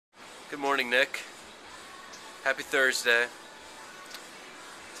Good morning, Nick. Happy Thursday.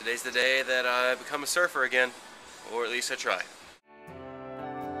 Today's the day that I become a surfer again, or at least I try.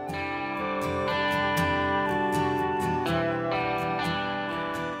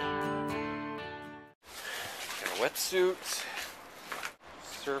 Got a wetsuit,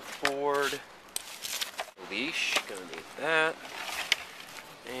 surfboard, leash, gonna need that,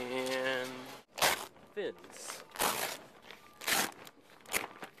 and fins.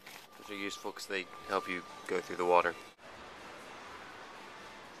 Those are useful because they help you go through the water.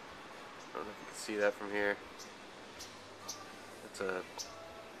 I don't know if you can see that from here. It's a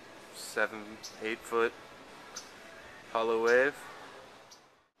 7-8 foot hollow wave.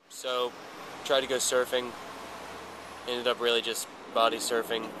 So, tried to go surfing. Ended up really just body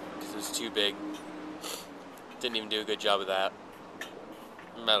surfing because it was too big. Didn't even do a good job of that.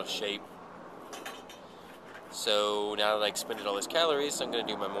 I'm out of shape. So now that I expended all those calories, I'm going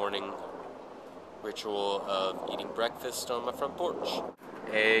to do my morning ritual of eating breakfast on my front porch.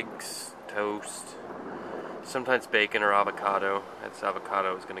 Eggs, toast, sometimes bacon or avocado. That's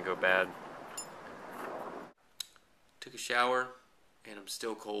avocado is going to go bad. Took a shower and I'm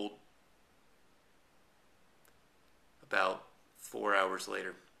still cold. About 4 hours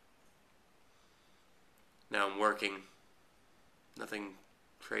later. Now I'm working. Nothing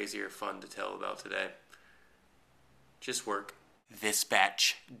crazy or fun to tell about today. Just work.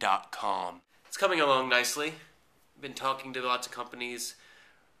 Thisbatch.com. It's coming along nicely. I've been talking to lots of companies,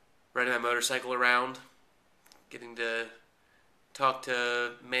 riding my motorcycle around, getting to talk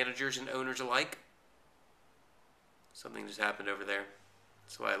to managers and owners alike. Something just happened over there.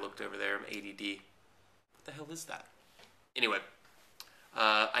 That's why I looked over there. I'm ADD. What the hell is that? Anyway,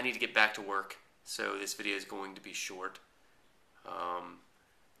 I need to get back to work, so this video is going to be short.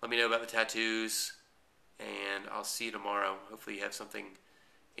 Let me know about the tattoos, and I'll see you tomorrow. Hopefully you have something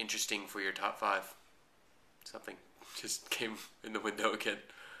interesting for your top 5. Something just came in the window again.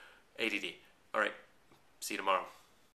 ADD. Alright, see you tomorrow.